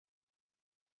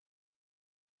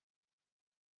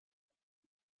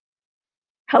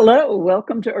Hello,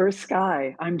 welcome to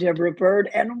EarthSky. I'm Deborah Byrd,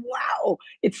 and wow,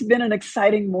 it's been an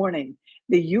exciting morning.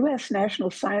 The U.S.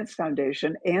 National Science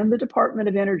Foundation and the Department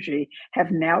of Energy have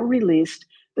now released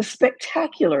the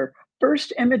spectacular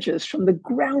first images from the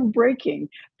groundbreaking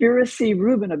Vera C.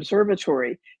 Rubin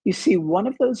Observatory. You see one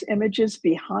of those images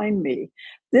behind me.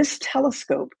 This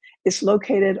telescope is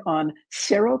located on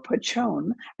Cerro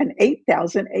Pachon, an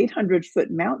 8,800-foot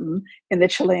mountain in the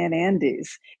Chilean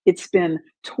Andes. It's been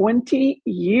 20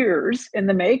 years in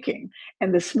the making.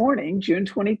 And this morning, June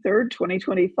 23rd,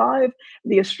 2025,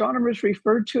 the astronomers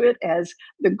referred to it as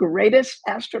the greatest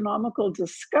astronomical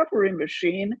discovery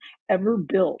machine ever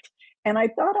built. And I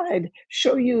thought I'd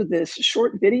show you this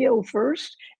short video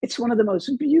first. It's one of the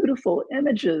most beautiful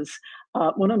images,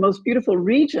 one of the most beautiful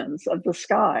regions of the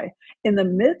sky in the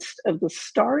midst of the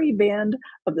starry band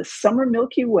of the summer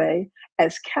Milky Way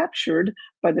as captured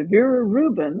by the Vera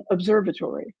Rubin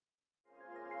Observatory.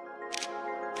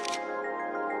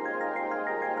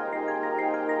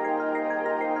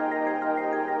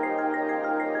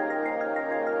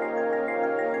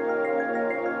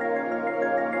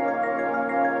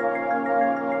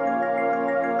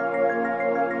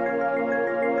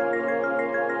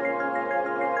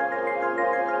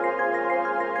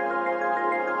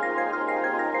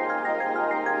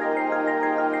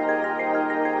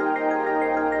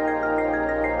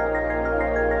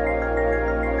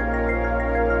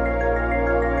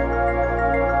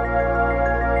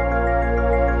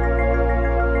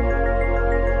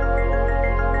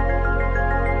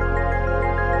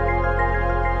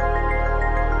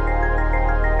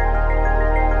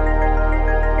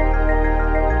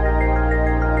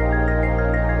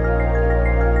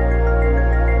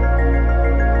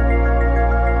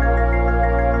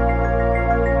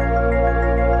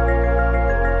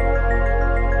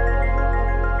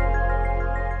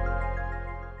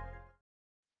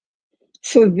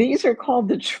 So these are called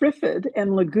the Trifid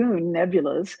and Lagoon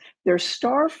nebulas. They're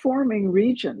star-forming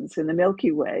regions in the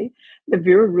Milky Way. The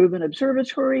Vera Rubin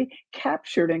Observatory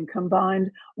captured and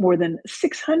combined more than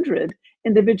 600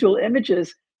 individual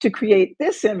images to create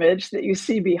this image that you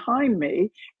see behind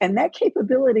me. And that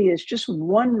capability is just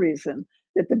one reason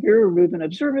that the Vera Rubin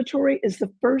Observatory is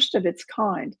the first of its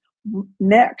kind.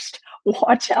 Next,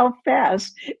 watch how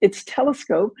fast its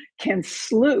telescope can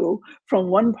slew from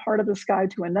one part of the sky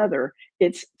to another.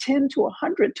 It's 10 to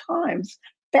 100 times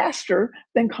faster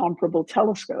than comparable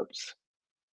telescopes.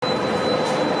 So the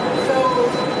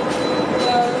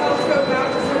telescope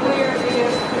mounted earlier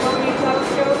is Columbia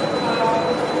telescope.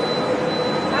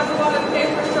 Has a lot of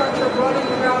infrastructure running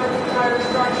around its entire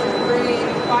structure, bringing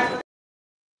fiber.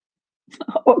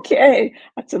 Okay,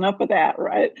 that's enough of that,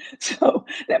 right? So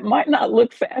that might not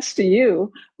look fast to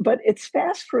you, but it's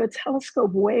fast for a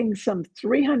telescope weighing some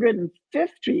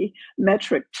 350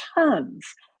 metric tons.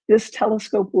 This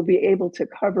telescope will be able to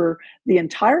cover the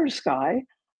entire sky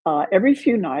every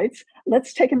few nights.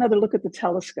 Let's take another look at the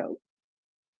telescope.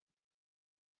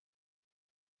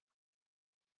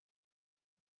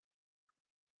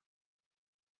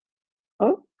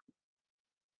 Oh,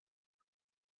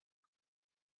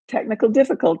 technical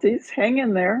difficulties. Hang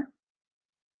in there.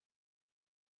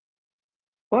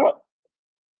 Well,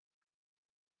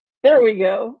 there we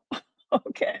go.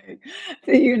 Okay.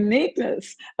 The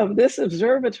uniqueness of this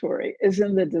observatory is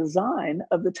in the design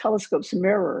of the telescope's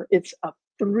mirror. It's a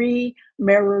three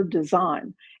mirror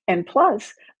design. And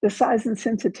plus, the size and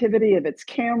sensitivity of its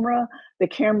camera. The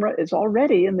camera is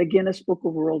already in the Guinness Book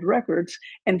of World Records.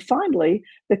 And finally,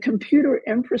 the computer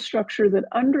infrastructure that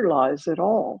underlies it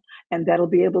all. And that'll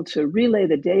be able to relay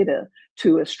the data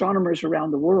to astronomers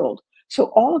around the world.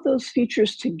 So, all of those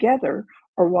features together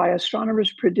are why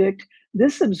astronomers predict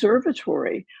this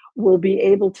observatory will be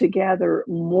able to gather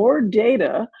more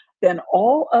data than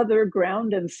all other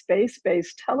ground and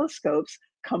space-based telescopes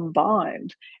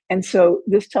combined. And so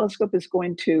this telescope is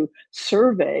going to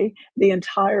survey the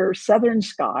entire southern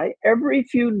sky every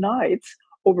few nights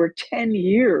over 10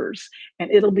 years,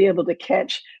 and it'll be able to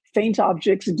catch faint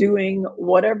objects doing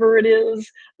whatever it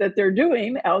is that they're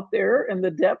doing out there in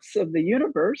the depths of the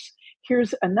universe.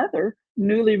 Here's another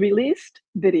newly released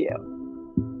video.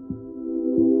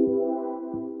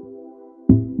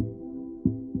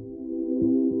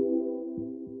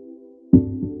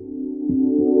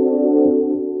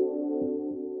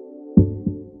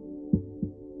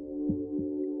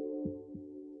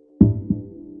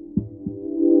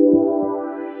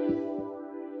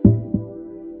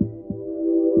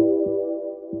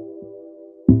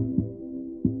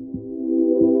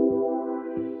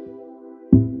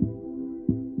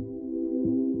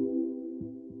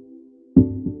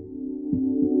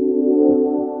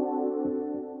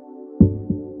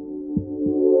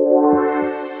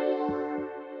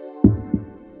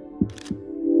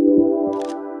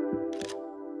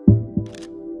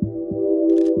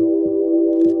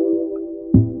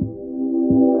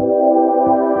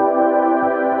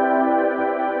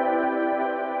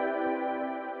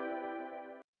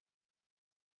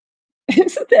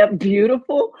 that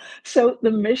beautiful? So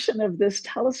the mission of this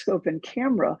telescope and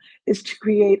camera is to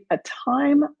create a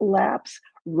time-lapse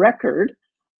record,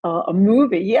 a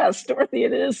movie. Yes, Dorothy,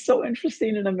 it is so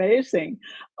interesting and amazing.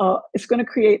 It's going to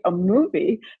create a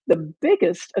movie, the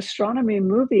biggest astronomy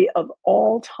movie of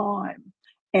all time.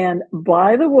 And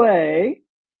by the way,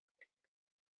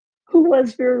 who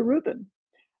was Vera Rubin?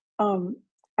 Um,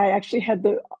 I actually had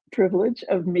the privilege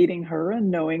of meeting her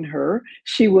and knowing her.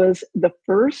 She was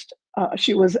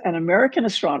an American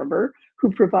astronomer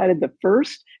who provided the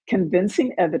first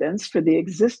convincing evidence for the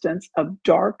existence of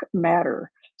dark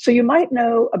matter. So you might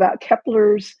know about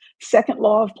Kepler's second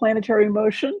law of planetary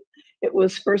motion. It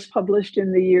was first published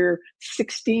in the year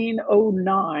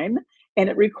 1609, and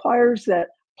it requires that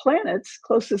planets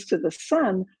closest to the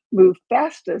sun move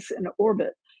fastest in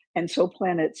orbit. And so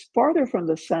planets farther from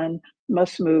the sun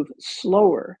must move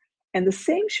slower. And the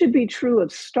same should be true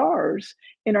of stars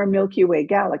in our Milky Way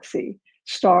galaxy.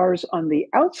 Stars on the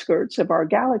outskirts of our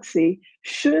galaxy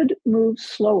should move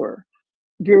slower.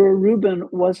 Vera Rubin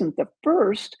wasn't the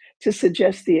first to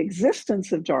suggest the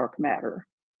existence of dark matter,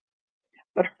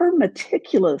 but her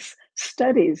meticulous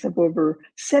studies of over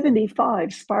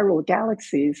 75 spiral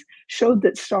galaxies showed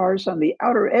that stars on the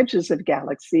outer edges of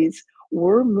galaxies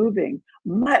were moving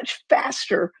much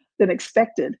faster than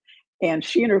expected. And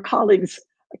she and her colleagues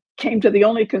came to the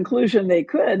only conclusion they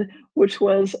could, which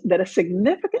was that a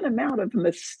significant amount of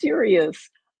mysterious,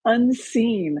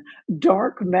 unseen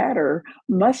dark matter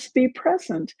must be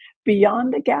present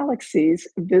beyond the galaxy's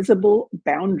visible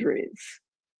boundaries.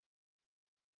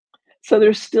 So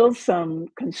there's still some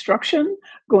construction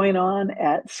going on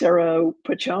at Cerro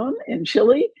Pachon in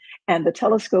Chile, and the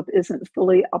telescope isn't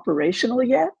fully operational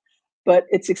yet, but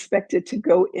it's expected to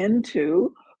go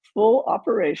into full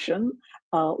operation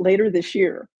later this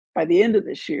year, by the end of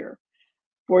this year.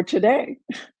 For today,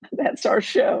 that's our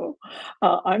show.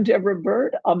 I'm Deborah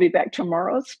Byrd. I'll be back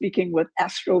tomorrow speaking with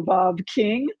Astrobob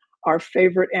King, our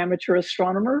favorite amateur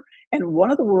astronomer and one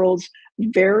of the world's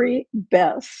very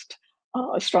best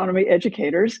astronomy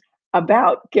educators,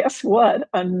 about, guess what,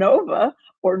 a nova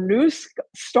or new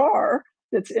star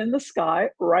that's in the sky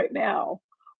right now.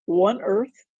 One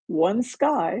Earth, one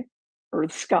sky,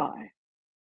 EarthSky.